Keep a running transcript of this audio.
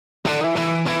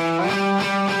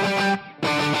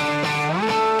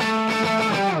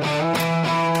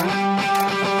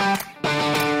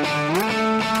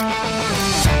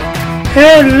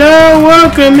Hello,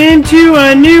 welcome into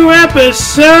a new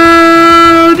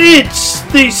episode. It's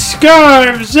the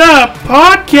Scarves Up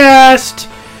podcast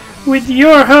with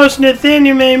your host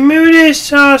Nathaniel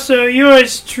Maymudis, also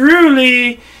yours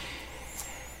truly.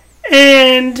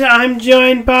 And I'm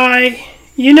joined by,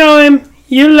 you know him,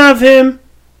 you love him,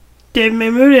 Dave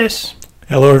Maymudis.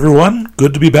 Hello everyone,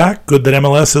 good to be back. Good that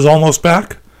MLS is almost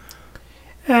back.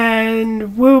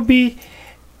 And we'll be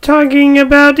talking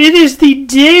about, it is the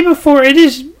day before, it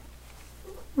is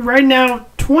right now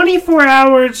 24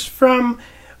 hours from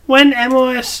when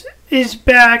MLS is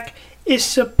back, is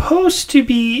supposed to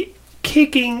be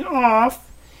kicking off.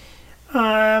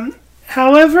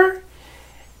 However,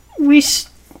 we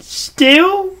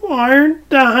still aren't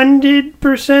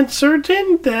 100%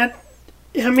 certain that,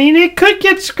 it could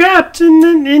get scrapped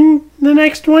in the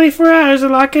next 24 hours. A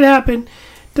lot could happen.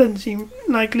 Doesn't seem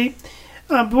likely.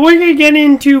 But we're going to get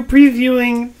into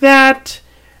previewing that.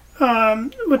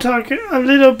 We'll talk a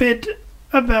little bit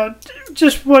about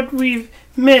just what we've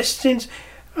missed since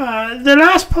the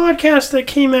last podcast that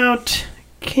came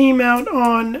out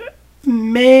on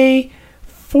May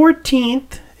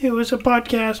 14th. It was a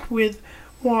podcast with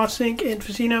Wasink and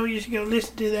Facino. You should go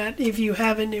listen to that if you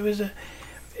haven't.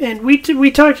 And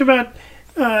we talked about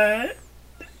the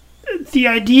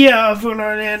idea of an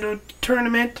Orlando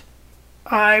tournament.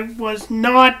 I was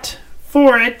not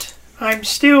for it. I'm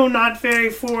still not very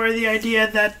for the idea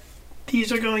that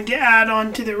these are going to add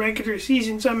on to the regular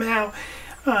season somehow.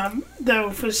 Though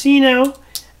Facino,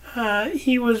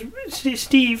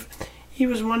 Steve, he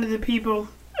was one of the people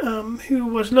who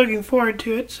was looking forward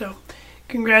to it. So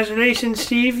congratulations,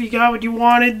 Steve. You got what you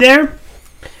wanted there.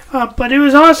 But it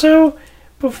was also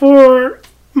before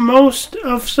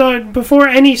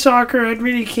any soccer had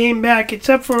really came back,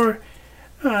 except for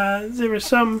there was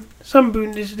some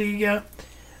Bundesliga,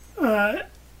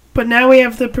 but now we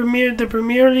have the Premier. The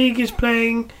Premier League is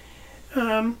playing,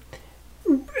 and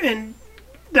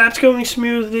that's going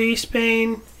smoothly.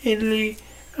 Spain, Italy,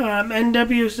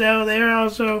 NWSL. They're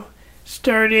also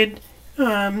started.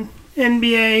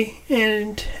 NBA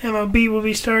and MLB will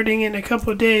be starting in a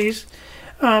couple of days.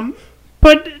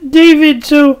 But David,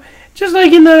 so just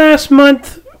like in the last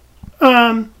month,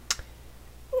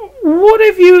 what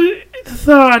have you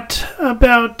thought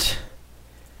about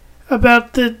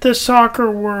the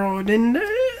soccer world and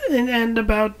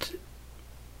about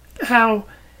how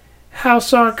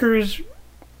soccer's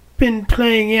been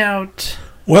playing out?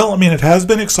 Well, it has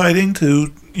been exciting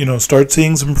to, start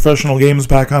seeing some professional games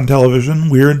back on television.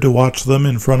 Weird to watch them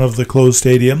in front of the closed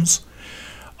stadiums.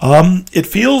 It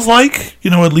feels like,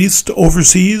 at least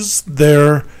overseas,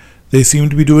 they seem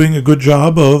to be doing a good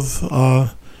job of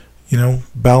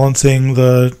balancing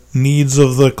the needs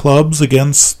of the clubs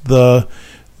against the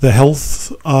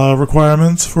health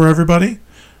requirements for everybody.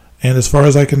 And as far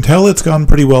as I can tell, it's gone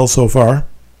pretty well so far.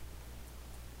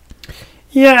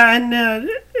 Yeah, and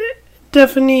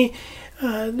definitely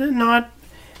not.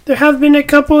 There have been a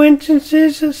couple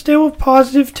instances still of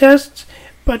positive tests,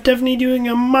 but definitely doing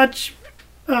a much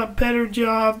better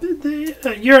job.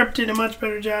 Europe did a much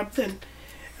better job than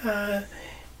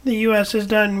the U.S. has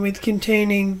done with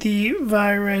containing the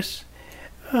virus,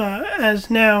 as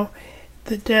now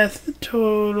the death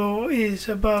total is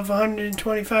above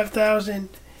 125,000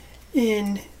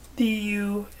 in the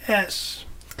U.S.A.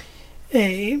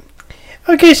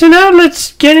 Okay, so now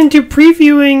let's get into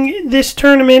previewing this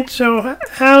tournament. So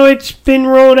how it's been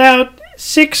rolled out: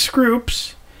 6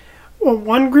 groups, or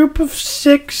 1 group of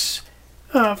 6,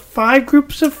 5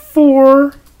 groups of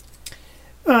 4.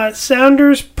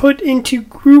 Sounders put into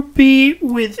Group B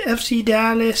with FC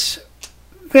Dallas,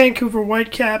 Vancouver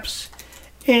Whitecaps,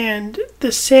 and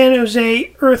the San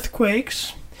Jose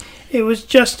Earthquakes. It was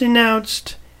just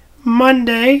announced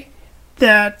Monday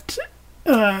that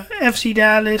FC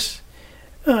Dallas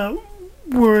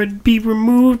would be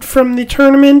removed from the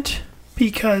tournament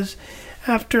because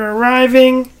after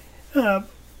arriving,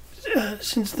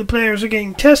 since the players are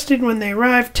getting tested when they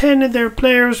arrive, 10 of their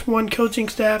players, 1 coaching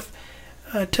staff,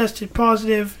 tested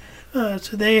positive,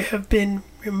 so they have been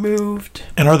removed.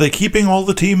 And are they keeping all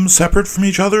the teams separate from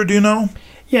each other, do you know?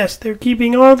 Yes, they're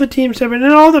keeping all the teams separate,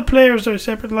 and all the players are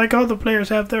separate. Like, all the players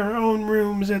have their own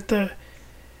rooms at the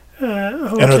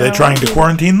hotel. And are they trying to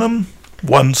quarantine them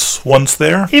once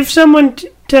there? If someone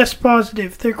tests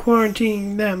positive, they're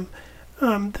quarantining them.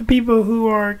 The people who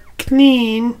are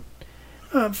clean,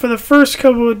 for the first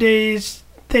couple of days,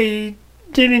 they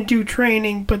didn't do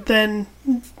training, but then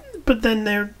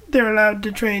they're allowed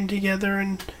to train together,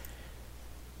 and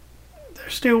they're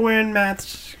still wearing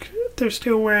masks. They're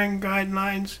still wearing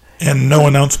guidelines. And no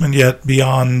announcement yet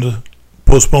beyond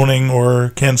postponing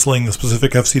or canceling the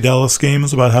specific FC Dallas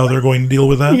games, about how they're going to deal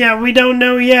with that? Yeah, we don't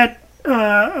know yet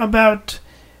about.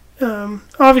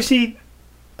 Obviously,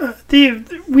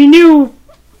 we knew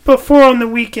before on the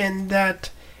weekend that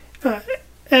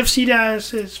FC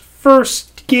Dallas's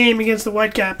first game against the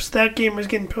Whitecaps, that game was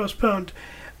getting postponed.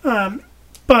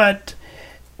 But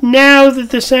now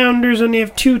that the Sounders only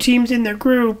have 2 teams in their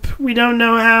group, we don't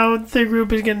know how their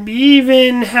group is going to be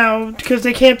even, because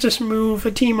they can't just move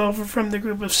a team over from the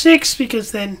group of 6,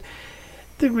 because then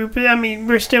the group,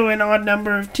 we're still an odd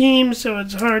number of teams, so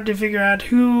it's hard to figure out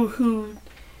who's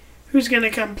going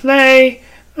to come play.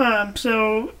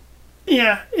 So,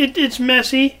 yeah, it's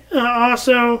messy.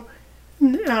 Also,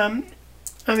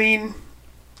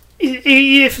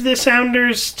 if the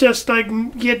Sounders just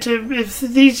if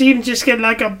these teams just get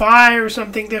like a bye or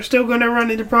something, they're still going to run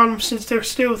into problems since they're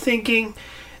still thinking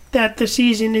that the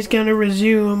season is going to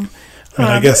resume. And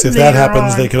I guess if that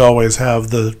happens, on. they could always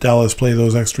have the Dallas play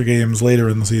those extra games later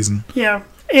in the season. Yeah,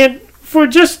 and for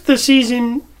just the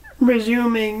season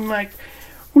resuming,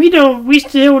 we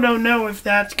still don't know if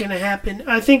that's going to happen.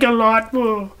 I think a lot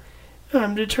will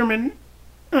determine.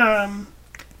 For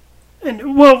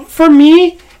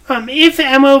me, if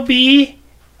MLB,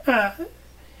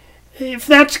 if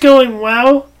that's going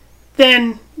well,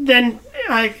 then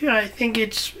I think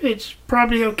it's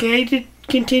probably okay to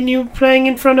continue playing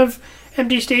in front of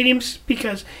empty stadiums,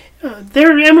 because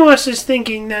their MLS is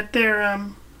thinking that they're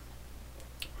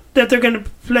going to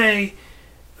play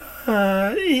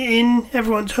in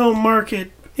everyone's home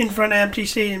market in front of empty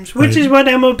stadiums, which is what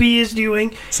MLB is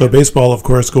doing. So baseball, of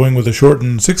course, going with a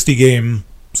shortened 60-game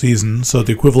season, so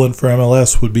the equivalent for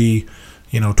MLS would be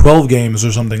 12 games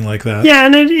or something like that. Yeah,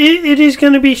 and it is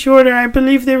going to be shorter. I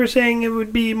believe they were saying it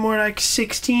would be more like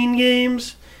 16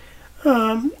 games,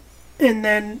 and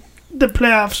then the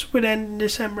playoffs would end in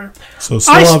December. So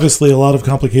still obviously a lot of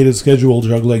complicated schedule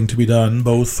juggling to be done,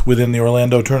 both within the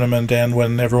Orlando tournament and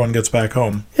when everyone gets back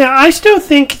home. Yeah, I still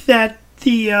think that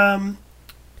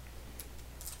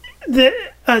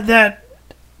that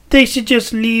they should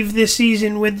just leave this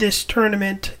season with this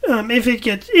tournament. If it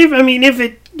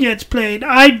gets played,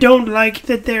 I don't like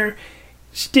that they're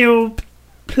still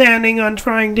planning on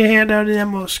trying to hand out an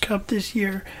MLS Cup this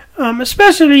year,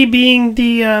 especially being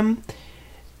the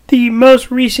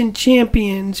most recent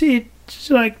champions. It's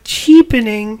like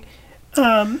cheapening.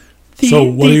 So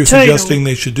what are you suggesting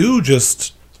they should do?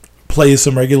 Just play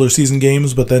some regular season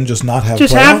games, but then just not have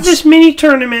just playoffs? Have this mini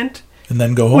tournament. And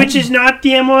then go home? Which is not the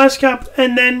MLS Cup,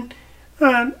 and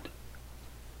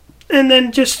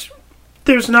then just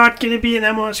there's not going to be an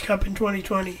MLS Cup in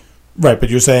 2020. Right, but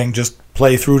you're saying just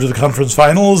play through to the conference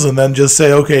finals and then just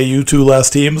say, okay, you 2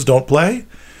 last teams don't play?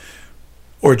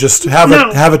 Or just have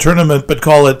a tournament but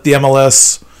call it the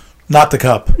MLS, not the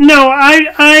Cup? No,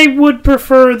 I would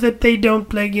prefer that they don't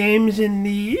play games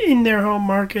in their home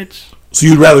markets. So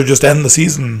you'd rather just end the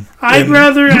season? I'd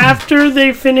rather, after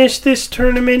they finish this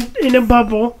tournament in a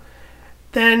bubble,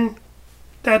 then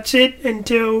that's it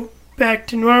until back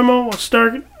to normal. We'll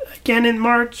start again in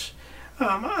March.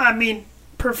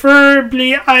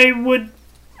 Preferably I would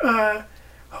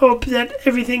hope that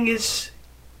everything is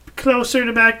closer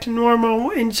to back to normal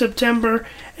in September,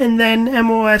 and then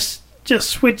MLS just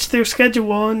switch their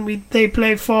schedule and they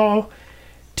play fall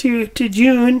to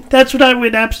June. That's what I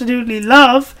would absolutely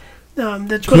love.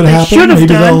 That's what they should have done. Maybe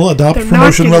they'll adopt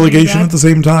promotion relegation at the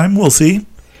same time. We'll see.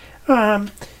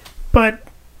 But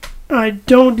I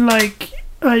don't like.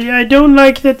 I don't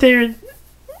like that they're.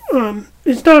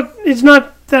 It's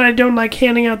not that I don't like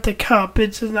handing out the cup.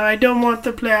 It's that I don't want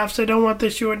the playoffs. I don't want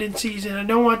the shortened season. I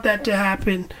don't want that to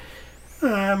happen.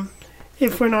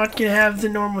 If we're not going to have the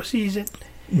normal season.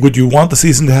 Would you want the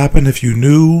season to happen if you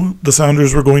knew the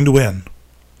Sounders were going to win?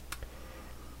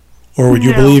 Or would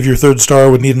you believe your third star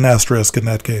would need an asterisk in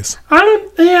that case?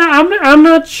 I'm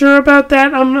not sure about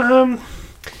that. Don't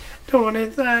want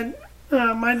to.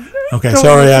 Okay,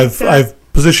 sorry, I've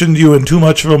positioned you in too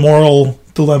much of a moral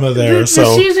dilemma there. The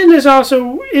season is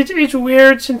also it's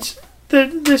weird since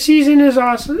the season is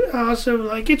also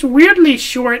like it's weirdly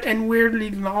short and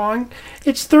weirdly long.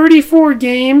 It's 34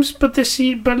 games, but it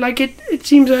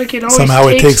seems like it always somehow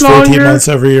it takes 14 months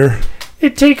every year.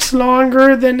 It takes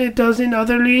longer than it does in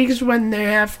other leagues when they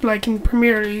have, like in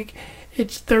Premier League,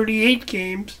 it's 38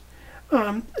 games.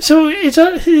 So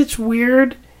it's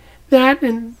weird that,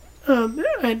 and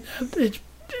it's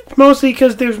mostly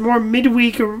because there's more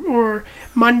midweek or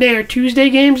Monday or Tuesday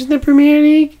games in the Premier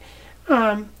League.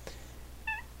 But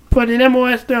in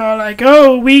MLS, they're like,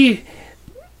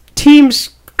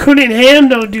 teams couldn't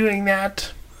handle doing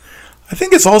that. I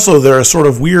think it's also there are sort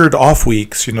of weird off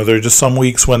weeks. You know, there are just some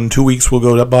weeks when 2 weeks will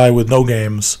go by with no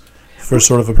games for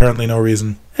sort of apparently no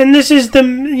reason. And this is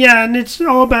and it's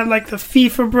all about like the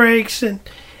FIFA breaks and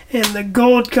the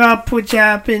Gold Cup, which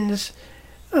happens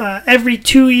every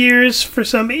 2 years for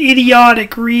some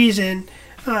idiotic reason.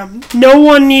 No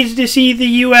one needs to see the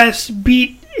U.S.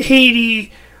 beat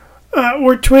Haiti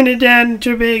or Trinidad and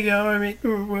Tobago. I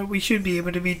mean, we should be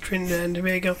able to beat Trinidad and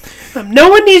Tobago. No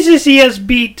one needs to see us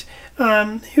beat.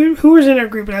 Who was in our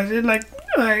group last year? Like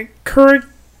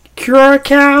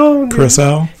Curacao,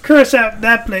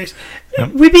 that place.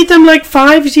 Yep. We beat them like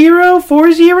 5-0,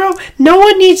 4-0. No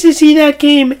one needs to see that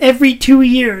game every 2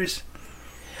 years.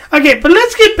 Okay, but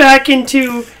let's get back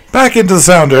into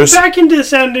the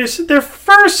Sounders. Their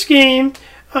first game,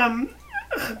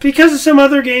 because of some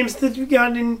other games that we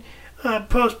got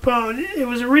postponed, it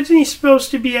was originally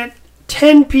supposed to be at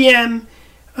 10 p.m.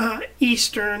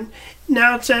 Eastern.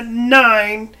 Now it's at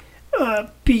 9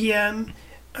 p.m.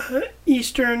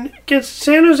 Eastern against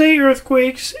San Jose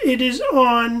Earthquakes. It is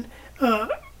on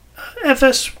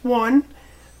FS1.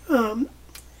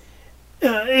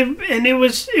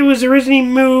 It was originally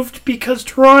moved because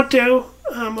Toronto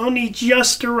only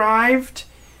just arrived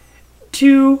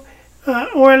to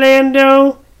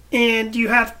Orlando, and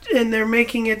they're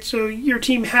making it so your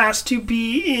team has to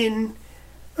be in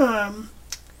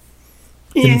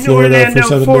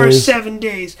Orlando for 7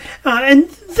 days. And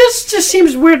this just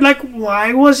seems weird. Like,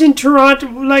 why wasn't Toronto,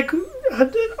 like,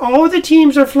 all the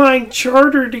teams are flying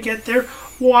charter to get there.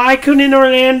 Why couldn't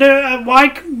Orlando,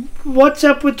 what's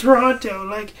up with Toronto?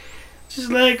 Like, just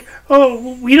like,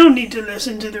 oh, we don't need to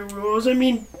listen to the rules. I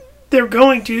mean, they're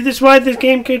going to. This is why this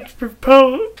game gets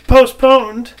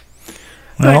postponed.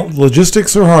 Well,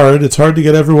 logistics are hard. It's hard to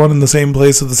get everyone in the same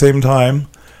place at the same time.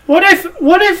 What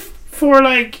if for,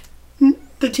 like,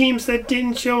 the teams that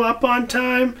didn't show up on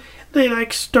time, they,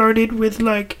 like, started with,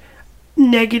 like,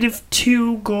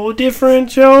 -2 goal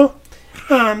differential?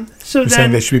 You're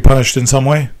saying they should be punished in some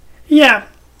way? Yeah.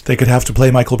 They could have to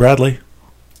play Michael Bradley.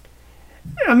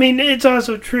 I mean, it's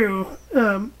also true,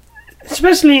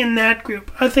 especially in that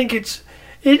group. I think it's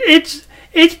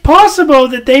possible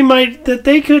that they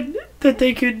could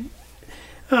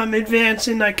advance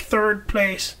in like third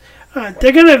place.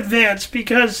 They're gonna advance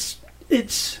because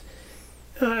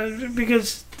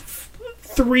because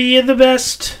 3 of the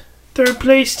best third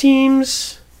place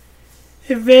teams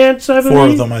advance. I believe 4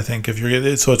 of them, I think.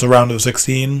 So it's a round of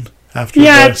 16 after.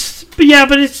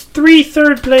 But it's 3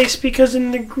 third place because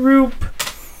in the group,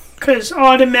 because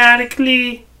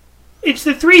automatically it's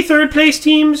the 3 third place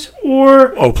teams, or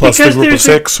plus the group of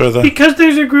 6, because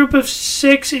there's a group of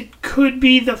 6, it could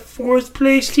be the 4th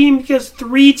place team because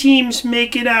 3 teams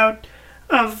make it out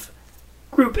of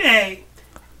Group A.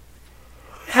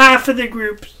 Half of the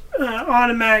groups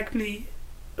automatically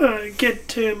get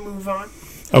to move on.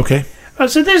 Okay.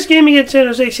 So this game against San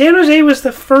Jose was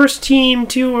the first team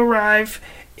to arrive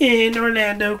in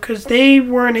Orlando because they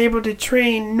weren't able to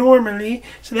train normally,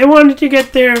 so they wanted to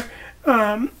get there.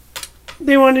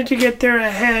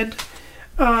 Ahead.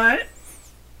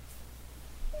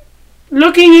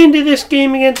 Looking into this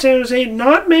game against San Jose,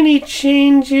 not many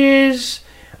changes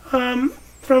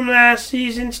from last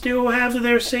season. Still have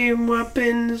their same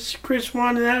weapons. Chris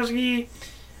Wondolowski.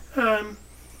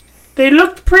 They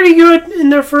looked pretty good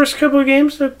in their first couple of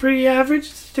games. Looked pretty average.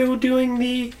 Still doing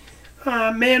the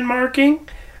man marking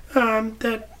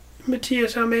that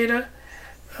Matias Almeida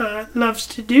loves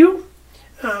to do.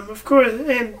 Of course,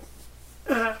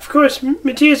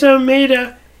 Matias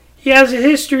Almeida, he has a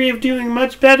history of doing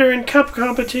much better in cup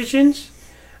competitions.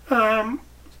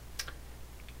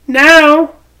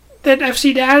 Now that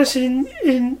FC Dallas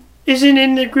isn't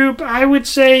in the group, I would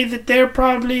say that they're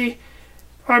probably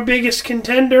our biggest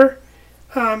contender.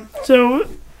 What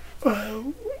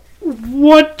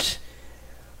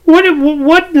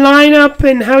lineup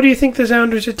and how do you think the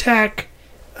Sounders attack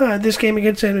this game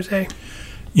against San Jose?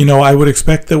 You know, I would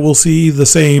expect that we'll see the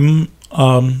same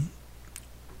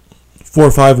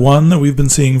 4-5-1 that we've been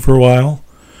seeing for a while.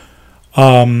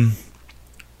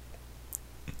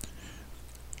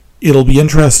 It'll be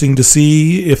interesting to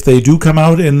see if they do come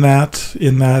out in that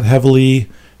heavily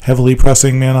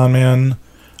pressing man-on-man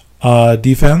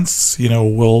defense. You know,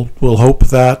 we'll hope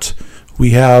that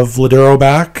we have Ladero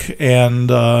back and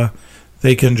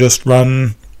they can just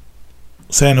run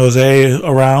San Jose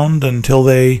around until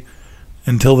they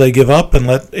give up and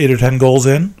let 8 or 10 goals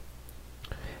in.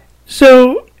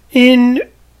 So in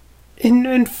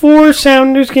 4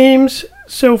 Sounders games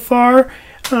so far,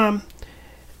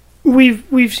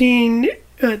 we've seen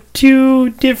 2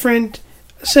 different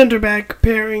center back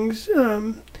pairings.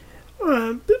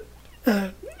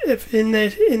 if in the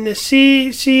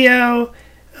CCL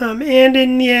and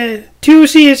in the 2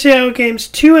 CSL games,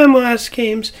 2 MLS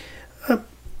games,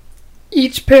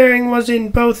 each pairing was in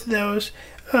both of those.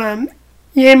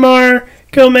 Yeimar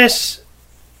Gomez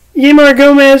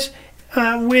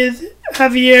with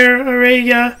Javier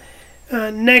Arrega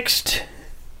next,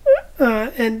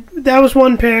 and that was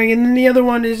one pairing, and then the other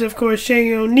one is of course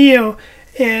Shane O'Neill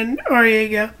and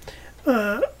Arrega.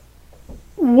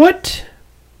 What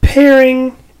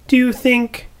pairing do you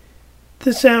think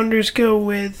the Sounders go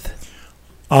with?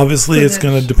 Obviously, it's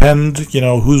going to depend,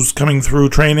 who's coming through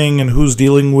training and who's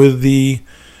dealing with the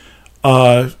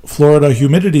Florida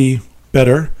humidity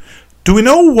better. Do we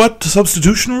know what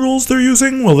substitution rules they're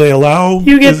using? Will they allow...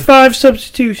 You get 5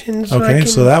 substitutions. Okay,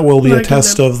 so that will be a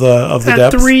test of the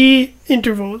depth. At 3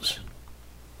 intervals.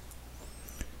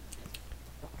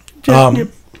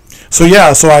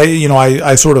 So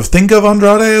I sort of think of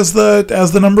Andrade as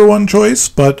the number one choice,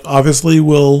 but obviously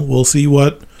we'll see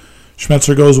what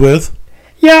Schmetzer goes with.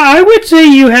 Yeah, I would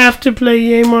say you have to play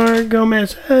Yeimar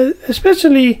Gomez,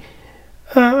 especially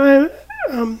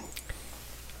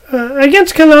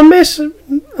against Columbus. He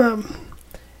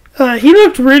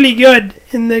looked really good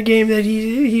in the game that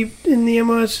he in the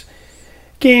MLS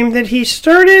game that he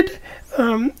started.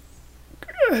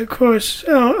 Of course,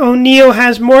 O'Neill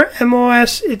has more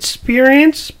MLS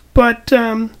experience, but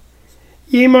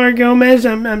Yeimar Gomez,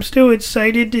 I'm still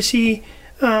excited to see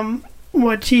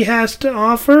what he has to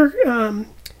offer,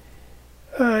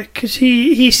 because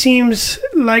he seems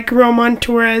like Roman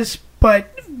Torres, but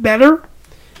better.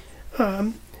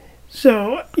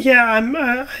 So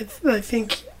yeah, I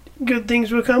think good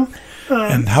things will come.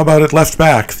 And how about at left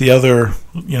back, the other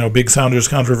big Sounders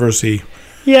controversy?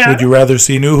 Yeah, would you rather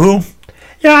see Nuhu?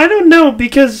 Yeah, I don't know,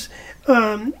 because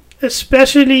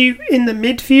especially in the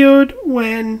midfield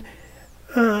when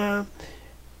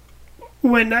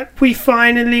we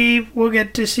finally will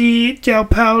get to see João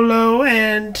Paulo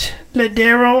and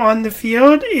Ladero on the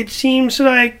field, it seems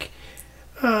like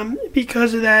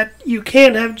because of that you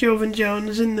can't have Jovan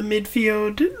Jones in the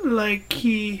midfield like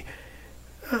he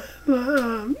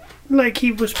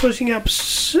was pushing up,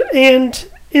 and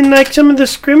in like some of the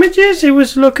scrimmages it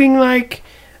was looking like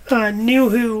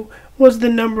Nuhu was the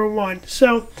number 1.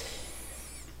 So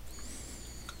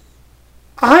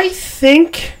I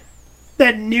think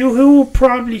that Nuhu will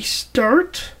probably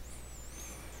start.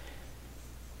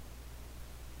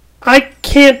 I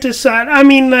can't decide. I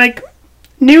mean, like,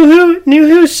 Nuhu,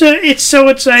 it's so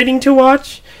exciting to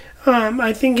watch.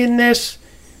 I think in this,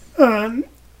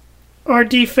 our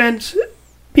defense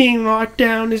being locked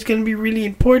down is going to be really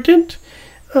important.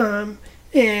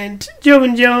 And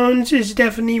Jovan Jones is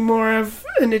definitely more of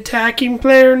an attacking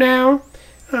player now.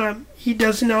 He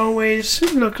doesn't always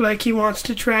look like he wants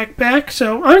to track back.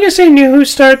 So I'm going to say Nuhu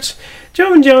starts.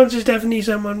 Jovan Jones is definitely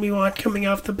someone we want coming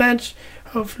off the bench.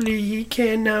 Hopefully he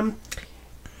can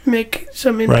make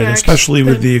some impact. Right, especially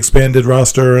with the expanded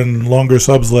roster and longer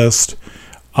subs list.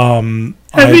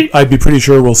 I'd be pretty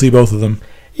sure we'll see both of them.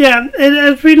 Yeah, and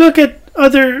as we look at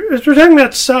as we're talking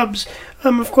about subs,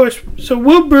 of course, so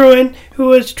Will Bruin, who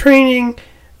was training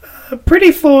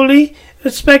pretty fully,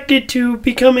 expected to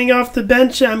be coming off the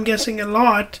bench, I'm guessing a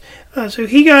lot. So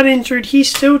he got injured. He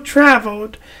still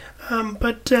traveled,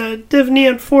 but definitely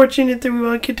unfortunate that we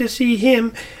won't get to see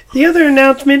him. The other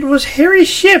announcement was Harry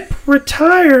Shipp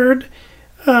retired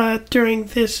during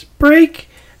this break.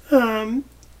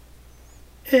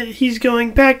 He's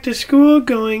going back to school,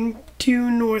 going to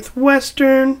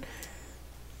Northwestern.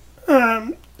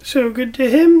 So good to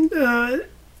him.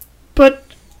 But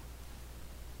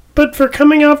for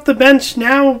coming off the bench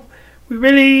now,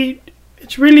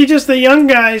 it's really just the young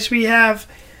guys we have.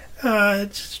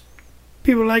 It's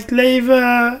people like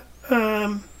Leyva,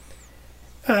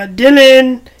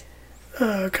 Dylan,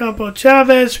 Campo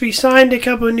Chavez. We signed a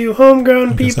couple of new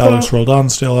homegrown people. Alex Roldan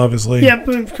still, obviously. Yep,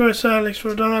 of course, Alex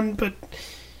Roldan, but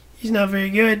he's not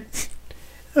very good.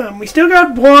 We still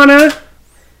got Buona.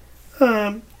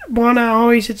 Buona,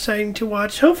 always exciting to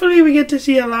watch. Hopefully we get to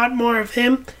see a lot more of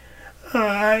him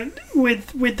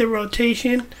with the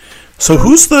rotation. So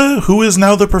who is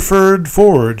now the preferred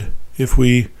forward?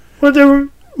 What do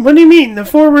you mean? The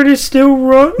forward is still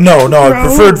No,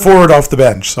 preferred forward off the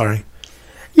bench. Sorry.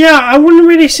 Yeah, I wouldn't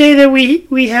really say that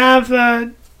we have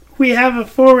a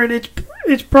forward.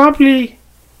 It's probably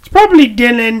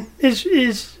Dylan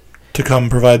is to come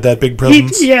provide that big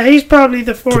presence. He's probably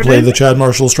the forward to play the Chad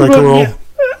Marshall striker role. Yeah.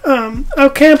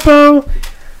 Alfonso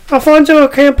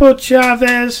Ocampo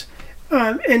Chavez,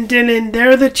 and Dylan.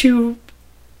 They're the 2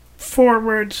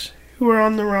 forwards who are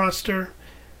on the roster.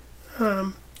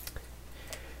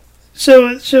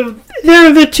 So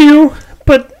they're the 2,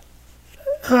 but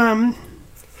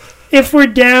if we're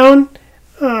down,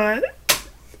 it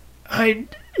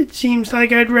seems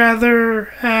like I'd rather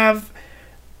have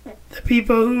the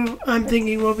people who I'm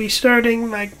thinking will be starting,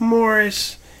 like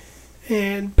Morris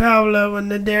and Paolo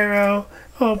and Ladero,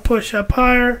 all push up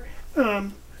higher.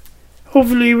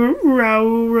 Hopefully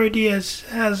Raul Ruidiaz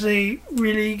has a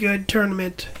really good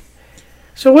tournament.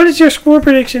 So what is your score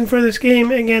prediction for this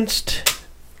game against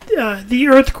the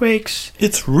Earthquakes?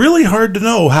 It's really hard to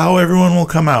know how everyone will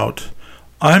come out.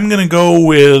 I'm going to go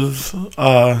with,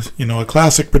 a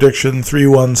classic prediction,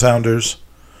 3-1 Sounders,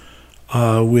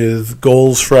 with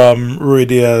goals from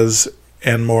Ruidiaz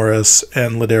and Morris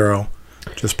and Ladero,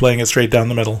 just playing it straight down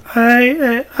the middle.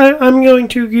 I'm going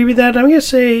to agree with that. I'm going to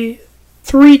say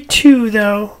 3-2,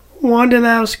 though.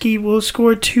 Wondolowski will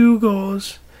score 2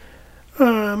 goals.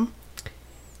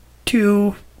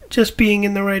 To just being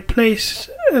in the right place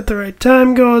at the right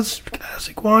time goes,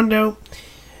 classic Wando.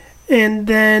 And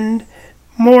then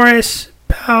Morris,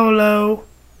 Paolo,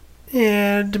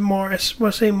 and Morris.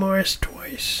 We'll say Morris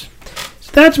twice.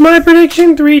 So that's my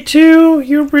prediction, 3-2.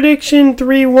 Your prediction,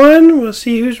 3-1. We'll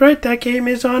see who's right. That game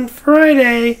is on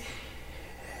Friday.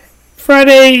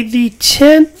 Friday the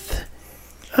 10th.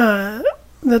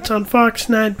 That's on Fox,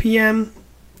 9 p.m.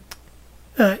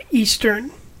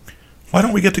 Eastern. Why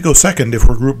don't we get to go second if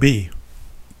we're Group B?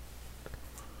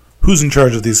 Who's in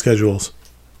charge of these schedules?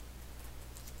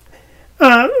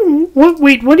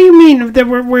 Wait, what do you mean that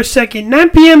we're second?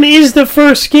 9 p.m. is the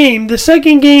first game. The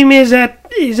second game is at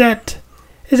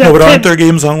No, but aren't there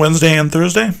games on Wednesday and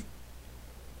Thursday?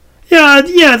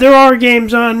 Yeah, there are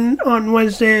games on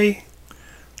Wednesday.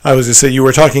 I was just saying, you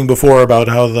were talking before about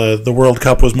how the World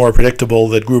Cup was more predictable,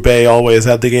 that Group A always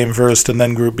had the game first, and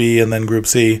then Group B, and then Group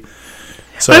C.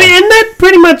 So, I mean, and that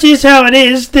pretty much is how it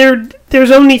is.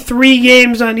 There's only 3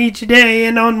 games on each day,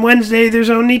 and on Wednesday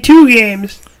there's only 2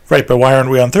 games. Right, but why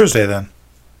aren't we on Thursday then?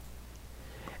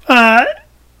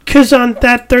 Because on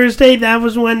that Thursday, that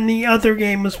was when the other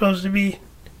game was supposed to be.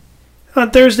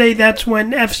 On Thursday, that's when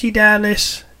FC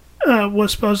Dallas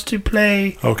was supposed to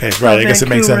play. Okay, right. I guess it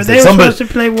makes sense. They were supposed to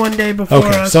play one day before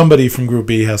us. Somebody from Group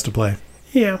B has to play.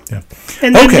 Yeah.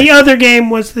 And then the other game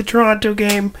was the Toronto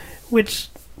game, which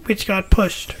got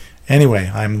pushed.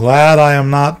 Anyway, I'm glad I am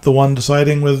not the one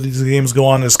deciding whether these games go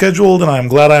on as scheduled, and I'm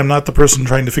glad I'm not the person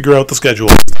trying to figure out the schedule.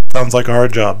 Sounds like a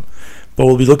hard job. But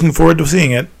we'll be looking forward to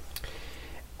seeing it.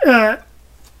 And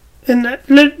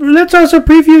let's also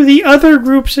preview the other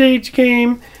group stage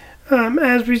game.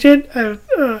 As we said,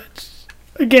 it's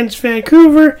against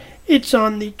Vancouver. It's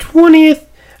on the 20th.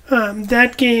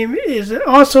 That game is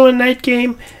also a night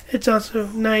game. It's also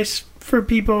nice for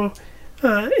people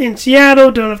in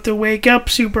Seattle. Don't have to wake up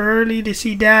super early to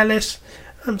see Dallas.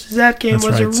 So that game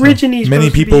was originally supposed many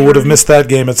to be people would have missed that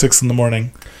game at 6 in the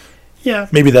morning. Yeah.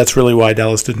 Maybe that's really why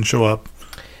Dallas didn't show up.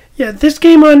 Yeah, this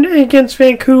game against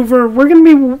Vancouver, we're going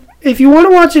to be... If you want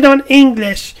to watch it on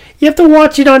English, you have to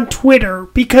watch it on Twitter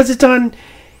because it's on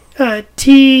it's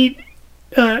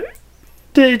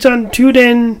on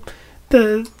Tuden,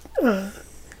 the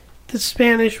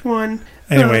Spanish one.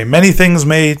 Anyway, many things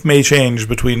may change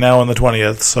between now and the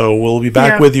 20th, so we'll be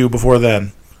back with you before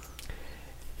then.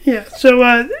 Yeah,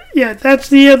 so that's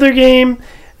the other game.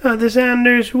 The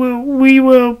Sounders, we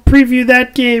will preview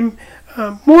that game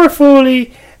more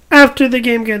fully after the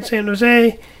game against San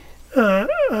Jose,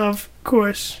 of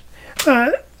course.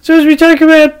 So as we talk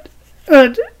about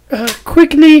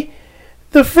quickly,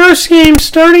 the first game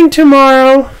starting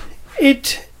tomorrow,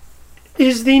 it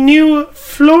is the new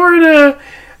Florida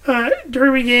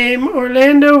Derby game,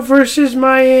 Orlando versus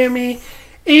Miami,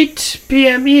 8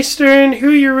 p.m. Eastern. Who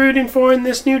you're rooting for in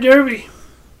this new Derby?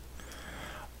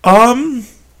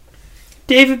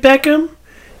 David Beckham?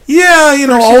 Yeah,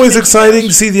 always exciting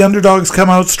to see the underdogs come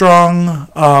out strong.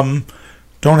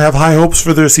 Don't have high hopes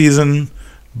for their season,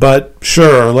 but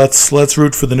sure, let's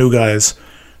root for the new guys.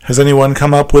 Has anyone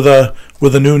come up with a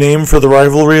new name for the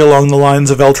rivalry along the lines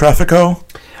of El Trafico?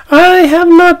 I have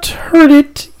not heard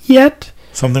it yet.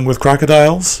 Something with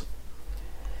crocodiles?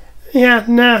 Yeah,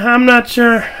 no, I'm not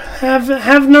sure. Have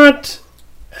not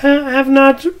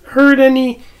heard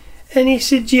any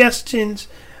suggestions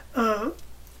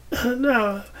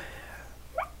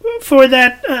for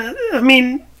that.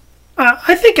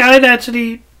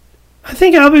 I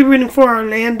think I'll be rooting for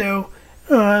Orlando,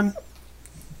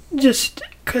 just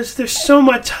because there's so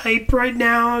much hype right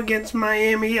now against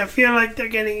Miami. I feel like they're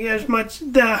getting as much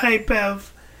the hype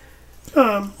of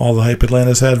all the hype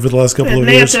Atlanta's had for the last couple of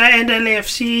years. Atlanta and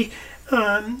LAFC,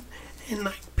 and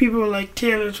like people like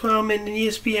Taylor Twellman and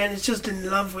ESPN is just in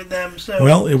love with them. So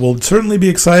well, it will certainly be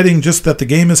exciting just that the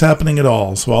game is happening at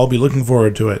all. So I'll be looking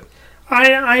forward to it.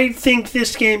 I think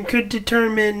this game could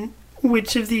determine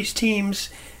which of these teams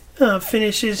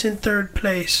finishes in third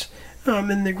place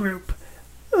in the group.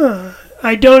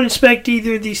 I don't expect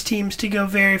either of these teams to go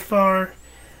very far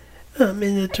in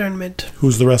the tournament.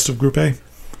 Who's the rest of Group A?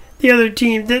 The other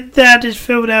team that is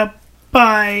filled out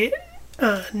by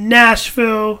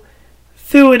Nashville,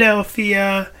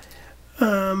 Philadelphia,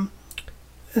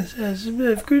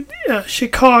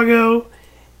 Chicago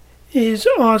is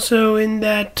also in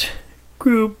that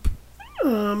group.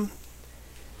 And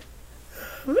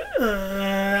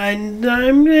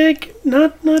I'm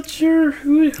not sure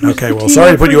who's okay, well,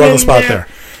 sorry to put you on the spot there.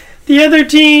 The other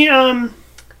team,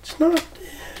 it's not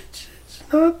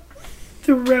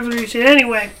the Revolution.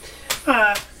 Anyway,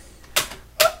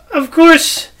 of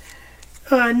course,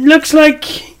 looks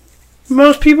like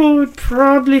most people would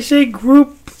probably say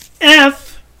Group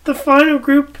F, the final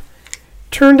group,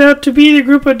 turned out to be the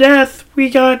group of death. We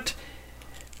got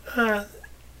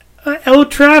El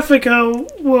Tráfico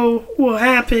will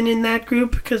happen in that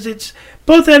group because it's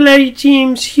both LA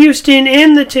teams, Houston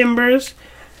and the Timbers.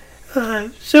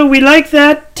 So we like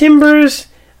that. Timbers,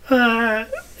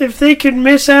 if they could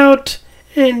miss out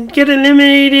and get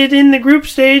eliminated in the group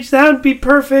stage, that would be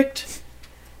perfect.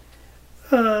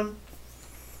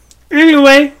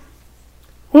 Anyway,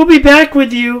 we'll be back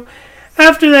with you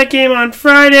after that game on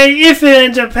Friday. If it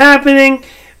ends up happening,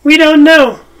 we don't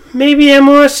know. Maybe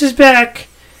MLS is back.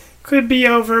 Could be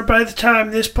over by the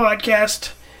time this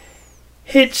podcast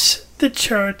hits the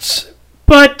charts.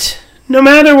 But no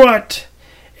matter what,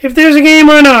 if there's a game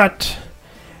or not,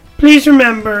 please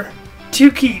remember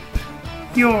to keep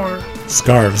your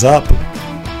scarves up.